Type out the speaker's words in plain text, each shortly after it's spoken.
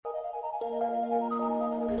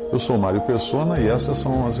Eu sou Mário Persona e essas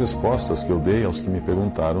são as respostas que eu dei aos que me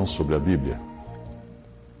perguntaram sobre a Bíblia.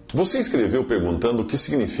 Você escreveu perguntando o que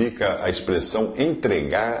significa a expressão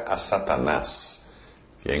entregar a Satanás,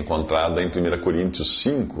 que é encontrada em 1 Coríntios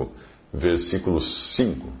 5, versículo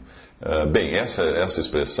 5. Bem, essa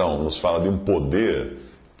expressão nos fala de um poder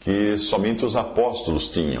que somente os apóstolos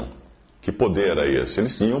tinham. Que poder era esse?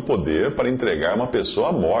 Eles tinham o poder para entregar uma pessoa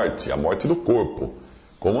à morte do corpo,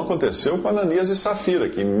 como aconteceu com Ananias e Safira,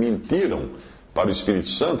 que mentiram para o Espírito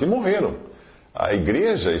Santo e morreram. A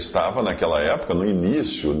igreja estava naquela época, no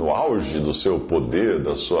início, no auge do seu poder,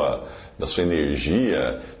 da sua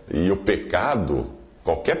energia, e o pecado,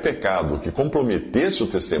 qualquer pecado que comprometesse o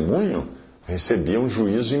testemunho, recebia um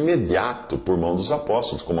juízo imediato por mão dos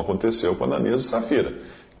apóstolos, como aconteceu com Ananias e Safira.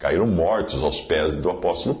 Caíram mortos aos pés do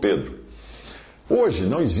apóstolo Pedro. Hoje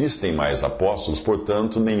não existem mais apóstolos,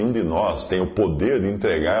 portanto, nenhum de nós tem o poder de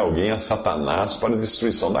entregar alguém a Satanás para a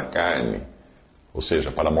destruição da carne. Ou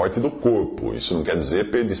seja, para a morte do corpo. Isso não quer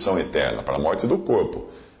dizer perdição eterna, para a morte do corpo.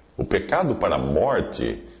 O pecado para a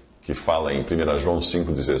morte, que fala em 1 João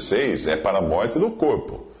 5,16, é para a morte do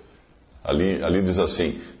corpo. Ali diz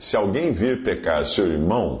assim: se alguém vir pecar seu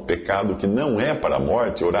irmão, pecado que não é para a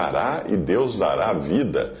morte, orará e Deus dará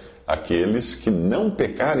vida àqueles que não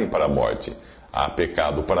pecarem para a morte. Há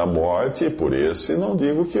pecado para a morte, e por esse não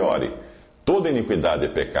digo que ore. Toda iniquidade é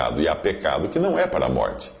pecado, e há pecado que não é para a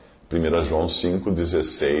morte. 1 João 5,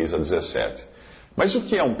 16 a 17. Mas o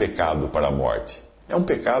que é um pecado para a morte? É um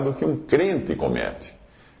pecado que um crente comete.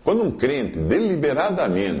 Quando um crente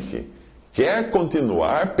deliberadamente quer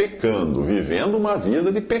continuar pecando, vivendo uma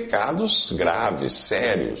vida de pecados graves,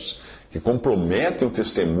 sérios, que comprometem o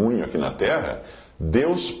testemunho aqui na terra,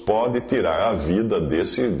 Deus pode tirar a vida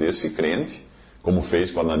desse crente, como fez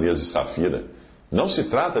com Ananias e Safira. Não se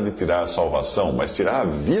trata de tirar a salvação, mas tirar a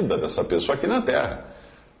vida dessa pessoa aqui na terra.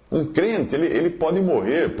 Um crente, ele pode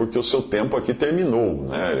morrer porque o seu tempo aqui terminou,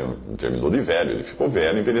 né? Ele terminou de velho, ele ficou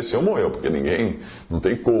velho, envelheceu, morreu, porque não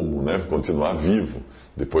tem como, né, continuar vivo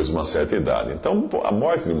depois de uma certa idade. Então, a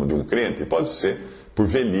morte de um crente pode ser por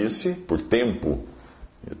velhice, por tempo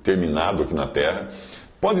terminado aqui na terra.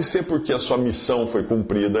 Pode ser porque a sua missão foi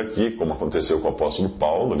cumprida aqui, como aconteceu com o apóstolo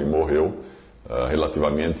Paulo, ele morreu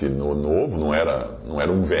relativamente novo, não era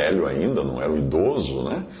um velho ainda, não era um idoso,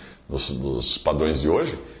 né, nos padrões de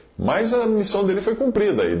hoje, mas a missão dele foi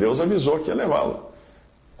cumprida e Deus avisou que ia levá-lo.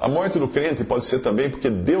 A morte do crente pode ser também porque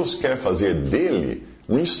Deus quer fazer dele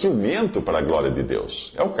um instrumento para a glória de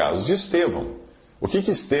Deus. É o caso de Estevão. O que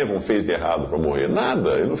Estevão fez de errado para morrer?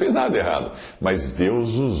 Nada, ele não fez nada de errado. Mas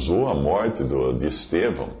Deus usou a morte de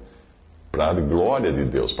Estevão para a glória de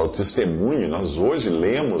Deus, para o testemunho. Nós hoje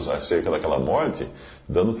lemos acerca daquela morte,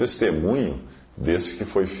 dando testemunho desse que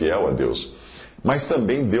foi fiel a Deus. Mas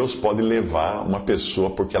também Deus pode levar uma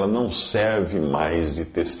pessoa porque ela não serve mais de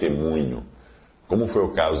testemunho, como foi o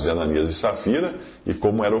caso de Ananias e Safira, e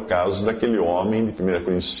como era o caso daquele homem de 1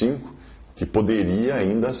 Coríntios 5, que poderia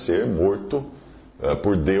ainda ser morto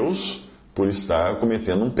por Deus por estar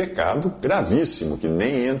cometendo um pecado gravíssimo, que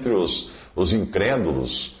nem entre os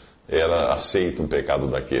incrédulos era aceito um pecado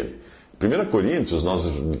daquele. 1 Coríntios, nós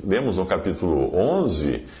lemos no capítulo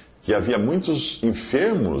 11, que havia muitos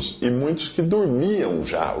enfermos e muitos que dormiam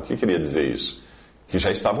já. O que queria dizer isso? Que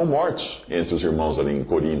já estavam mortos entre os irmãos ali em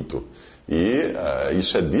Corinto. E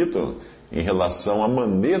isso é dito em relação à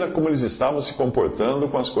maneira como eles estavam se comportando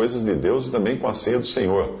com as coisas de Deus e também com a ceia do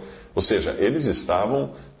Senhor. Ou seja, eles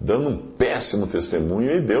estavam dando um péssimo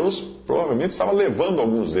testemunho e Deus provavelmente estava levando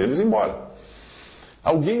alguns deles embora.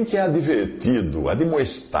 Alguém que é advertido,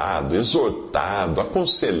 admoestado, exortado,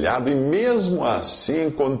 aconselhado e mesmo assim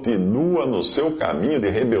continua no seu caminho de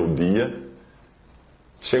rebeldia,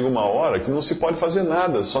 chega uma hora que não se pode fazer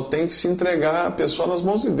nada, só tem que se entregar a pessoa nas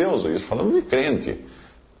mãos de Deus. Isso falando de crente,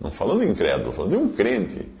 não falando de incrédulo, falando de um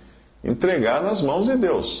crente. Entregar nas mãos de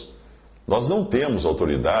Deus. Nós não temos a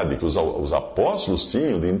autoridade que os apóstolos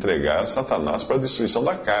tinham de entregar Satanás para a destruição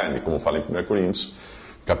da carne, como fala em 1 Coríntios,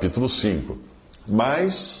 capítulo 5.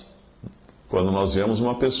 Mas, quando nós vemos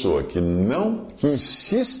uma pessoa que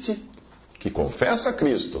insiste, que confessa a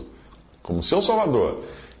Cristo como seu Salvador,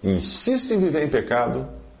 insiste em viver em pecado,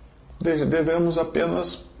 devemos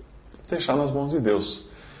apenas deixar nas mãos de Deus.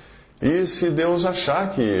 E se Deus achar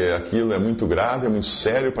que aquilo é muito grave, é muito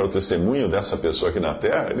sério para o testemunho dessa pessoa aqui na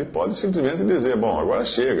terra, Ele pode simplesmente dizer: bom, agora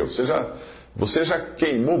chega, você já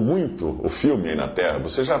queimou muito o filme aí na terra,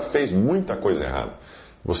 você já fez muita coisa errada.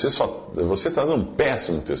 Você está dando um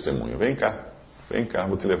péssimo testemunho. Vem cá,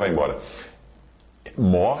 vou te levar embora.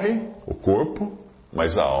 Morre o corpo,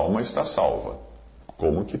 mas a alma está salva.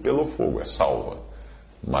 Como que pelo fogo é salva.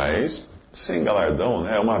 mas sem galardão,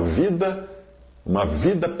 né? É uma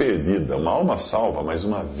vida perdida, uma alma salva, mas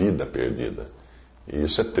uma vida perdida. E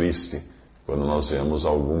isso é triste quando nós vemos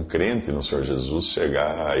algum crente no Senhor Jesus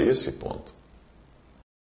chegar a esse ponto.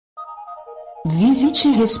 Visite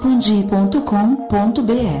respondi.com.br.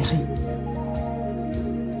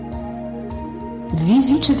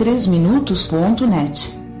 Visite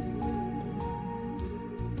 3minutos.net.